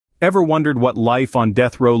Ever wondered what life on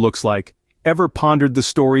death row looks like? Ever pondered the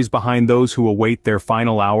stories behind those who await their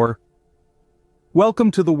final hour?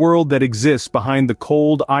 Welcome to the world that exists behind the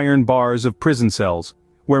cold iron bars of prison cells,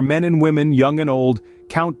 where men and women, young and old,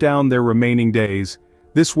 count down their remaining days.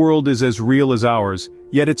 This world is as real as ours,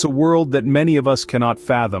 yet it's a world that many of us cannot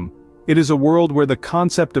fathom. It is a world where the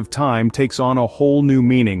concept of time takes on a whole new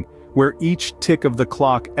meaning, where each tick of the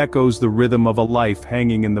clock echoes the rhythm of a life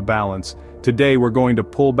hanging in the balance. Today we're going to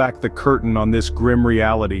pull back the curtain on this grim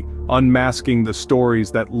reality, unmasking the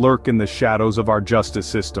stories that lurk in the shadows of our justice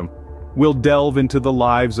system. We'll delve into the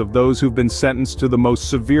lives of those who've been sentenced to the most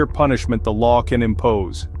severe punishment the law can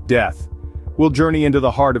impose, death. We'll journey into the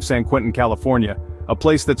heart of San Quentin, California, a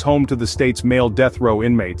place that's home to the state's male death row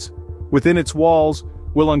inmates. Within its walls,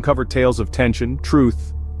 we'll uncover tales of tension,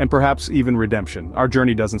 truth, and perhaps even redemption. Our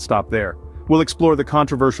journey doesn't stop there. We'll explore the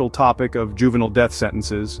controversial topic of juvenile death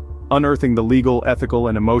sentences, unearthing the legal, ethical,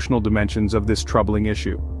 and emotional dimensions of this troubling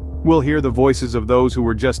issue. We'll hear the voices of those who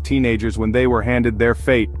were just teenagers when they were handed their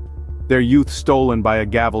fate, their youth stolen by a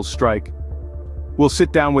gavel strike. We'll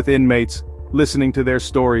sit down with inmates, listening to their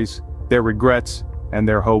stories, their regrets, and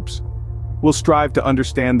their hopes. We'll strive to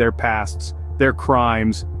understand their pasts, their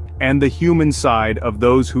crimes, and the human side of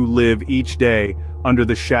those who live each day under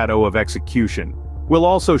the shadow of execution. We'll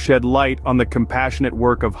also shed light on the compassionate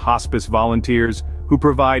work of hospice volunteers who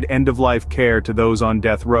provide end-of-life care to those on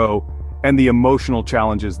death row, and the emotional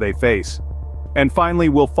challenges they face. And finally,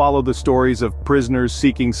 we'll follow the stories of prisoners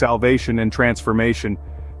seeking salvation and transformation,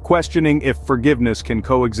 questioning if forgiveness can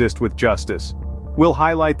coexist with justice. We'll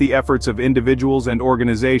highlight the efforts of individuals and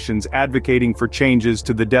organizations advocating for changes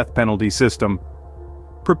to the death penalty system.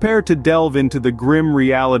 Prepare to delve into the grim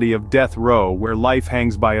reality of death row, where life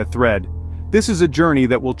hangs by a thread. This is a journey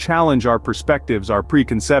that will challenge our perspectives, our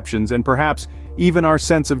preconceptions, and perhaps even our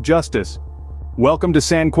sense of justice. Welcome to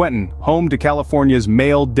San Quentin, home to California's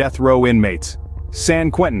male death row inmates. San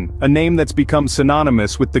Quentin, a name that's become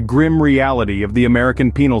synonymous with the grim reality of the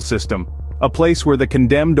American penal system, a place where the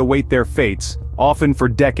condemned await their fates, often for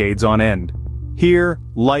decades on end. Here,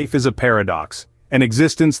 life is a paradox, an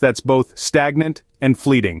existence that's both stagnant and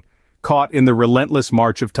fleeting, caught in the relentless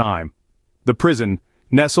march of time. The prison,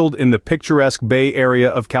 nestled in the picturesque Bay Area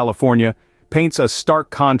of California, paints a stark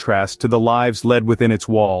contrast to the lives led within its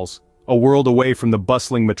walls. A world away from the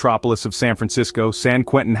bustling metropolis of San Francisco, San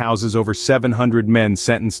Quentin houses over 700 men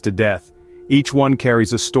sentenced to death. Each one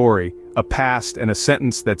carries a story, a past, and a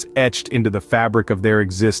sentence that's etched into the fabric of their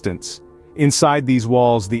existence. Inside these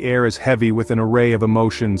walls, the air is heavy with an array of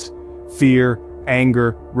emotions: fear,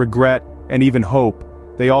 anger, regret, and even hope.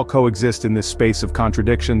 They all coexist in this space of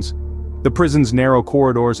contradictions. The prison's narrow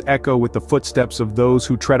corridors echo with the footsteps of those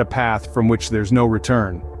who tread a path from which there's no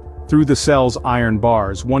return. Through the cell's iron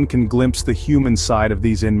bars, one can glimpse the human side of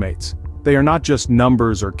these inmates. They are not just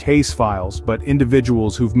numbers or case files, but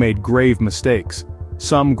individuals who've made grave mistakes.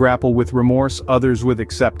 Some grapple with remorse, others with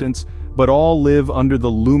acceptance, but all live under the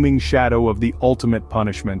looming shadow of the ultimate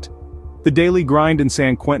punishment. The daily grind in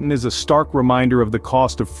San Quentin is a stark reminder of the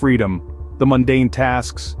cost of freedom. The mundane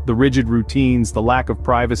tasks, the rigid routines, the lack of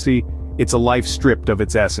privacy, it's a life stripped of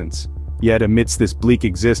its essence. Yet amidst this bleak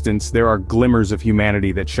existence, there are glimmers of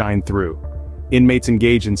humanity that shine through. Inmates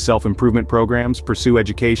engage in self-improvement programs, pursue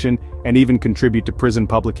education, and even contribute to prison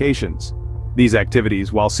publications. These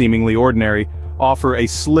activities, while seemingly ordinary, offer a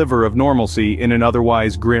sliver of normalcy in an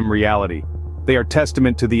otherwise grim reality. They are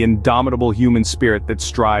testament to the indomitable human spirit that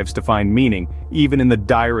strives to find meaning, even in the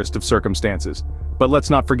direst of circumstances. But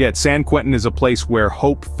let's not forget, San Quentin is a place where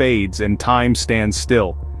hope fades and time stands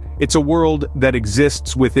still. It's a world that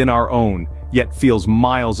exists within our own, yet feels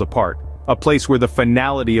miles apart. A place where the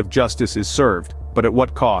finality of justice is served, but at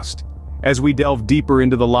what cost? As we delve deeper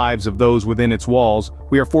into the lives of those within its walls,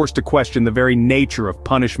 we are forced to question the very nature of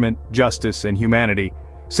punishment, justice, and humanity.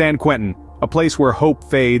 San Quentin, a place where hope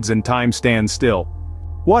fades and time stands still.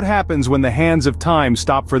 What happens when the hands of time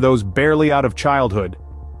stop for those barely out of childhood?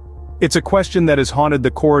 It's a question that has haunted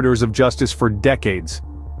the corridors of justice for decades.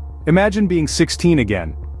 Imagine being 16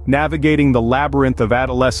 again, navigating the labyrinth of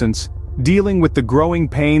adolescence, dealing with the growing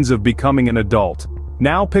pains of becoming an adult.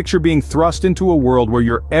 Now picture being thrust into a world where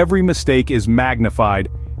your every mistake is magnified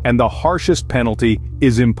and the harshest penalty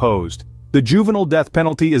is imposed. The juvenile death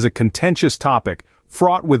penalty is a contentious topic,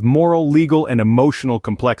 fraught with moral, legal, and emotional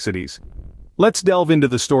complexities. Let's delve into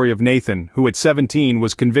the story of Nathan, who at 17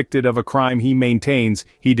 was convicted of a crime he maintains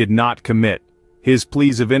he did not commit. His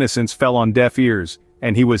pleas of innocence fell on deaf ears,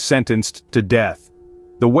 and he was sentenced to death.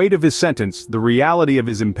 The weight of his sentence, the reality of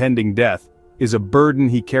his impending death, is a burden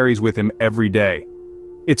he carries with him every day.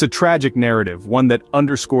 It's a tragic narrative, one that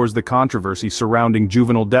underscores the controversy surrounding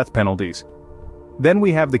juvenile death penalties. Then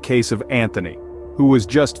we have the case of Anthony, who was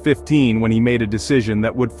just 15 when he made a decision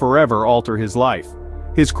that would forever alter his life.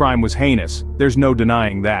 His crime was heinous, there's no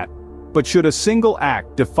denying that. But should a single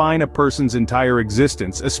act define a person's entire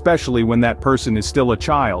existence, especially when that person is still a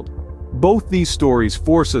child? Both these stories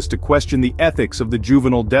force us to question the ethics of the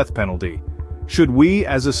juvenile death penalty. Should we,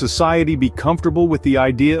 as a society, be comfortable with the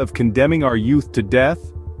idea of condemning our youth to death?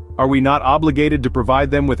 Are we not obligated to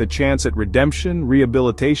provide them with a chance at redemption,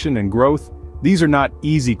 rehabilitation, and growth? These are not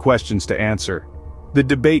easy questions to answer. The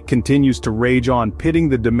debate continues to rage on, pitting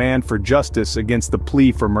the demand for justice against the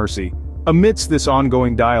plea for mercy. Amidst this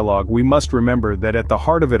ongoing dialogue, we must remember that at the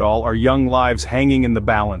heart of it all are young lives hanging in the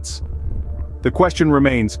balance. The question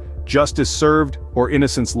remains, justice served or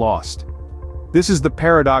innocence lost? This is the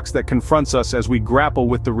paradox that confronts us as we grapple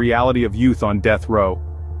with the reality of youth on death row.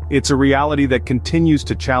 It's a reality that continues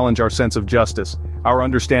to challenge our sense of justice, our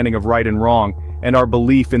understanding of right and wrong, and our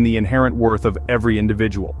belief in the inherent worth of every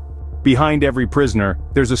individual. Behind every prisoner,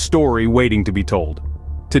 there's a story waiting to be told.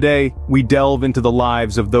 Today, we delve into the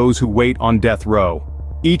lives of those who wait on death row.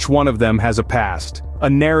 Each one of them has a past, a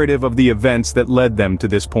narrative of the events that led them to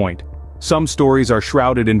this point. Some stories are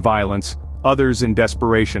shrouded in violence, others in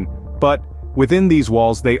desperation, but within these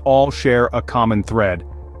walls they all share a common thread: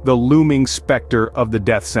 the looming specter of the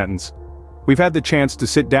death sentence. We've had the chance to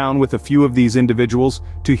sit down with a few of these individuals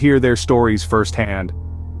to hear their stories firsthand.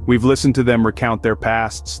 We've listened to them recount their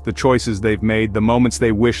pasts, the choices they've made, the moments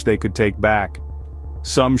they wish they could take back.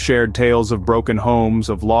 Some shared tales of broken homes,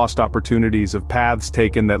 of lost opportunities, of paths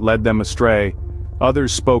taken that led them astray.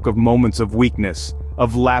 Others spoke of moments of weakness,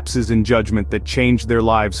 of lapses in judgment that changed their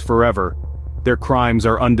lives forever. Their crimes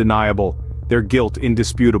are undeniable, their guilt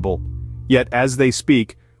indisputable. Yet as they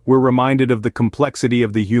speak, we're reminded of the complexity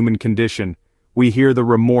of the human condition. We hear the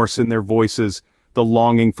remorse in their voices, the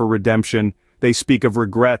longing for redemption. They speak of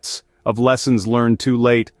regrets, of lessons learned too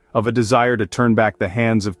late, of a desire to turn back the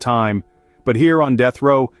hands of time. But here on death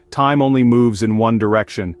row, time only moves in one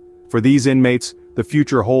direction. For these inmates, the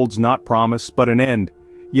future holds not promise, but an end.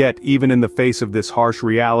 Yet, even in the face of this harsh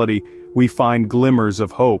reality, we find glimmers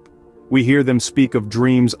of hope. We hear them speak of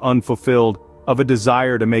dreams unfulfilled, of a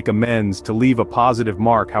desire to make amends, to leave a positive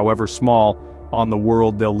mark, however small, on the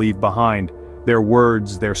world they'll leave behind. Their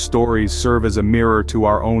words, their stories serve as a mirror to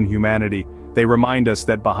our own humanity. They remind us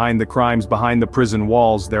that behind the crimes, behind the prison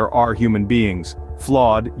walls, there are human beings.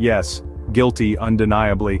 Flawed, yes. Guilty,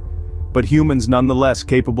 undeniably. But humans nonetheless,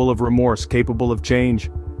 capable of remorse, capable of change.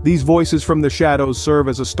 These voices from the shadows serve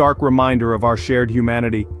as a stark reminder of our shared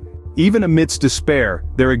humanity. Even amidst despair,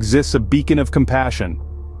 there exists a beacon of compassion.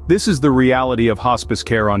 This is the reality of hospice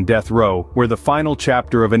care on death row, where the final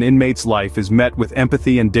chapter of an inmate's life is met with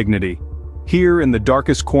empathy and dignity. Here in the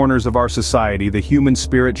darkest corners of our society, the human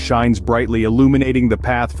spirit shines brightly, illuminating the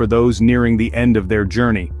path for those nearing the end of their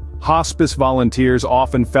journey. Hospice volunteers,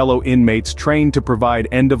 often fellow inmates trained to provide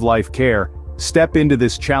end-of-life care, step into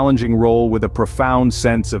this challenging role with a profound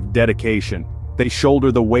sense of dedication. They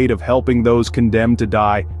shoulder the weight of helping those condemned to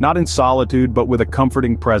die, not in solitude but with a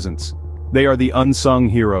comforting presence. They are the unsung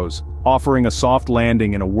heroes, offering a soft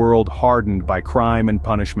landing in a world hardened by crime and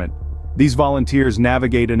punishment. These volunteers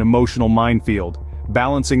navigate an emotional minefield,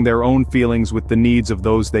 balancing their own feelings with the needs of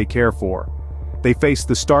those they care for. They face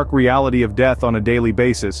the stark reality of death on a daily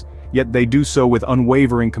basis, yet they do so with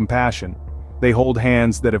unwavering compassion. They hold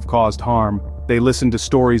hands that have caused harm, they listen to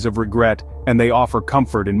stories of regret, and they offer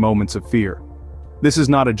comfort in moments of fear. This is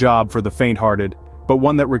not a job for the faint-hearted, but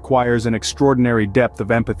one that requires an extraordinary depth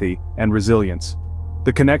of empathy and resilience.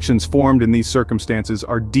 The connections formed in these circumstances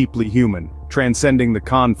are deeply human, transcending the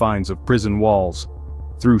confines of prison walls.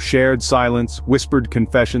 Through shared silence, whispered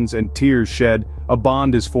confessions, and tears shed, a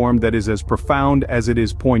bond is formed that is as profound as it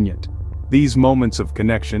is poignant. These moments of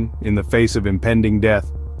connection, in the face of impending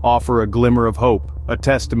death, offer a glimmer of hope, a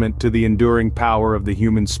testament to the enduring power of the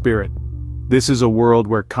human spirit. This is a world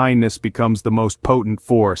where kindness becomes the most potent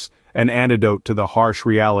force, an antidote to the harsh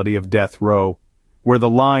reality of death row, where the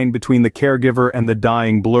line between the caregiver and the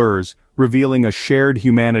dying blurs, revealing a shared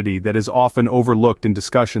humanity that is often overlooked in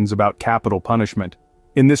discussions about capital punishment.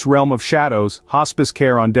 In this realm of shadows, hospice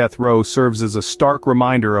care on death row serves as a stark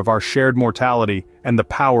reminder of our shared mortality and the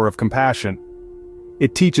power of compassion.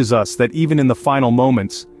 It teaches us that even in the final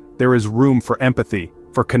moments, there is room for empathy,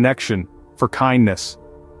 for connection, for kindness.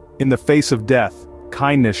 In the face of death,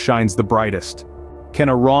 kindness shines the brightest. Can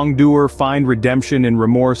a wrongdoer find redemption in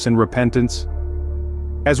remorse and repentance?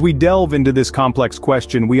 As we delve into this complex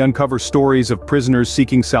question, we uncover stories of prisoners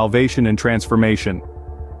seeking salvation and transformation.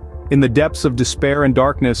 In the depths of despair and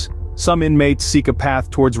darkness, Some inmates seek a path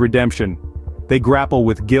towards redemption. They grapple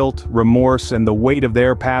with guilt, remorse, and the weight of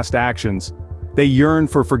their past actions. They yearn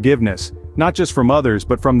for forgiveness, not just from others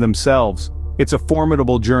but from themselves. It's a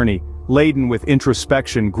formidable journey, laden with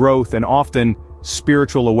introspection, growth, and often,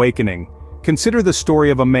 spiritual awakening. Consider the story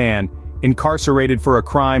of a man, incarcerated for a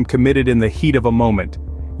crime committed in the heat of a moment.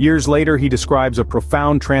 Years later he describes a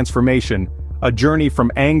profound transformation, a journey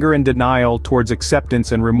from anger and denial towards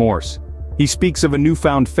acceptance and remorse. He speaks of a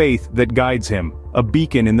newfound faith that guides him, a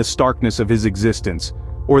beacon in the starkness of his existence,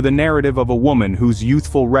 or the narrative of a woman whose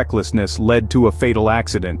youthful recklessness led to a fatal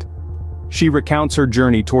accident. She recounts her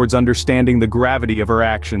journey towards understanding the gravity of her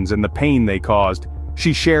actions and the pain they caused.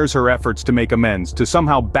 She shares her efforts to make amends, to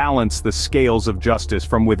somehow balance the scales of justice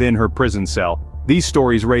from within her prison cell. These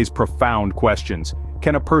stories raise profound questions.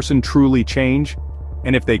 Can a person truly change?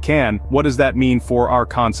 And if they can, what does that mean for our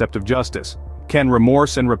concept of justice? Can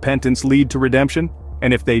remorse and repentance lead to redemption?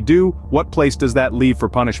 And if they do, what place does that leave for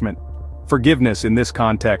punishment? Forgiveness in this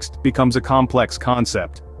context becomes a complex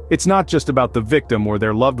concept. It's not just about the victim or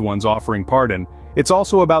their loved ones offering pardon, it's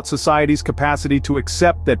also about society's capacity to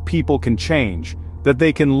accept that people can change, that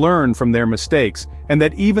they can learn from their mistakes, and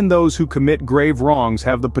that even those who commit grave wrongs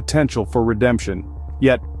have the potential for redemption.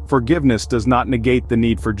 Yet, forgiveness does not negate the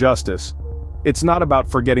need for justice. It's not about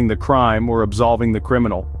forgetting the crime or absolving the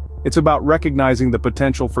criminal. It's about recognizing the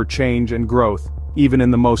potential for change and growth, even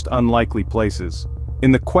in the most unlikely places.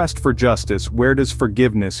 In the quest for justice, where does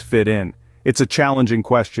forgiveness fit in? It's a challenging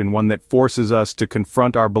question, one that forces us to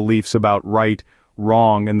confront our beliefs about right,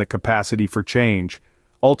 wrong, and the capacity for change.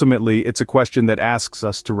 Ultimately, it's a question that asks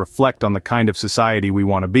us to reflect on the kind of society we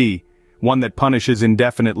want to be, one that punishes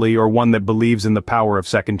indefinitely or one that believes in the power of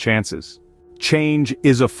second chances. Change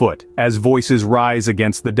is afoot as voices rise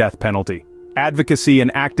against the death penalty. Advocacy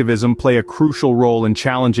and activism play a crucial role in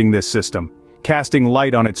challenging this system, casting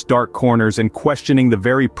light on its dark corners and questioning the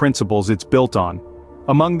very principles it's built on.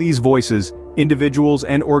 Among these voices, individuals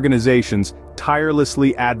and organizations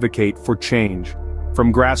tirelessly advocate for change.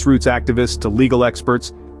 From grassroots activists to legal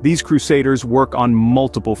experts, these crusaders work on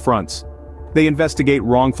multiple fronts. They investigate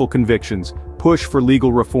wrongful convictions, push for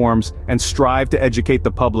legal reforms, and strive to educate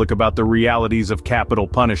the public about the realities of capital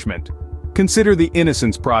punishment. Consider the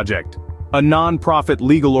Innocence Project, a non-profit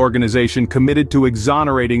legal organization committed to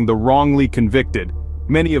exonerating the wrongly convicted,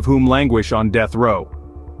 many of whom languish on death row.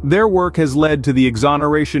 Their work has led to the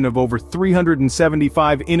exoneration of over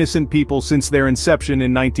 375 innocent people since their inception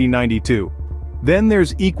in 1992. Then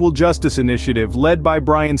there's Equal Justice Initiative led by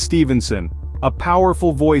Brian Stevenson, a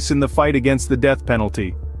powerful voice in the fight against the death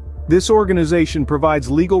penalty. This organization provides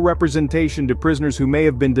legal representation to prisoners who may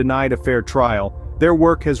have been denied a fair trial. Their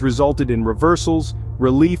work has resulted in reversals,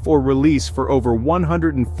 relief or release for over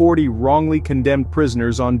 140 wrongly condemned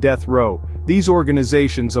prisoners on death row. These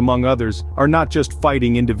organizations, among others, are not just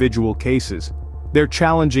fighting individual cases. They're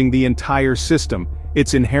challenging the entire system,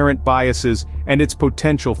 its inherent biases, and its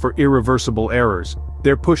potential for irreversible errors.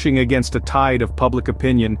 They're pushing against a tide of public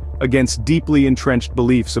opinion, against deeply entrenched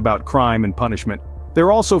beliefs about crime and punishment.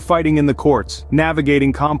 They're also fighting in the courts,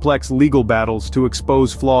 navigating complex legal battles to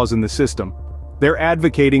expose flaws in the system. They're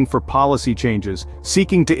advocating for policy changes,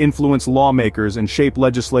 seeking to influence lawmakers and shape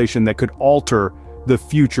legislation that could alter the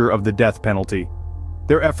future of the death penalty.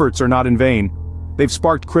 Their efforts are not in vain. They've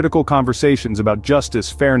sparked critical conversations about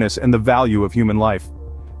justice, fairness, and the value of human life.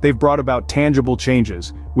 They've brought about tangible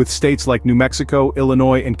changes, with states like New Mexico,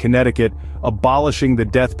 Illinois, and Connecticut abolishing the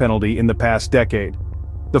death penalty in the past decade.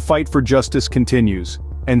 The fight for justice continues,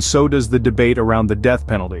 and so does the debate around the death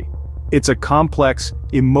penalty. It's a complex,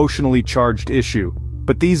 emotionally charged issue,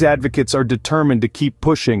 but these advocates are determined to keep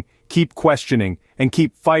pushing, keep questioning, and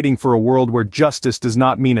keep fighting for a world where justice does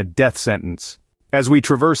not mean a death sentence. As we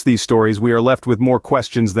traverse these stories, we are left with more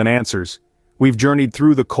questions than answers. We've journeyed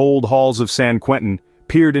through the cold halls of San Quentin,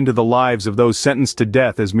 peered into the lives of those sentenced to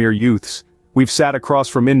death as mere youths. We've sat across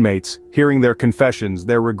from inmates, hearing their confessions,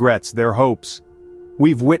 their regrets, their hopes.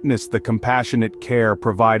 We've witnessed the compassionate care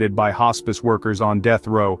provided by hospice workers on death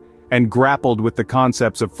row, and grappled with the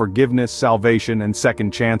concepts of forgiveness, salvation, and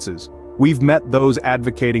second chances. We've met those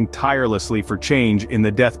advocating tirelessly for change in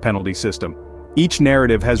the death penalty system. Each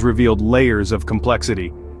narrative has revealed layers of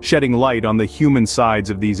complexity, shedding light on the human sides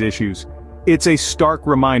of these issues. It's a stark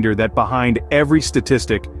reminder that behind every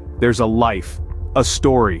statistic, there's a life, a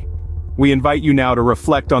story. We invite you now to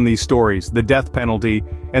reflect on these stories, the death penalty,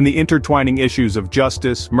 and the intertwining issues of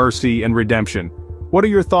justice, mercy, and redemption. What are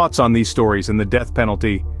your thoughts on these stories and the death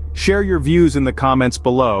penalty? Share your views in the comments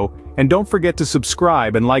below, and don't forget to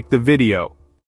subscribe and like the video.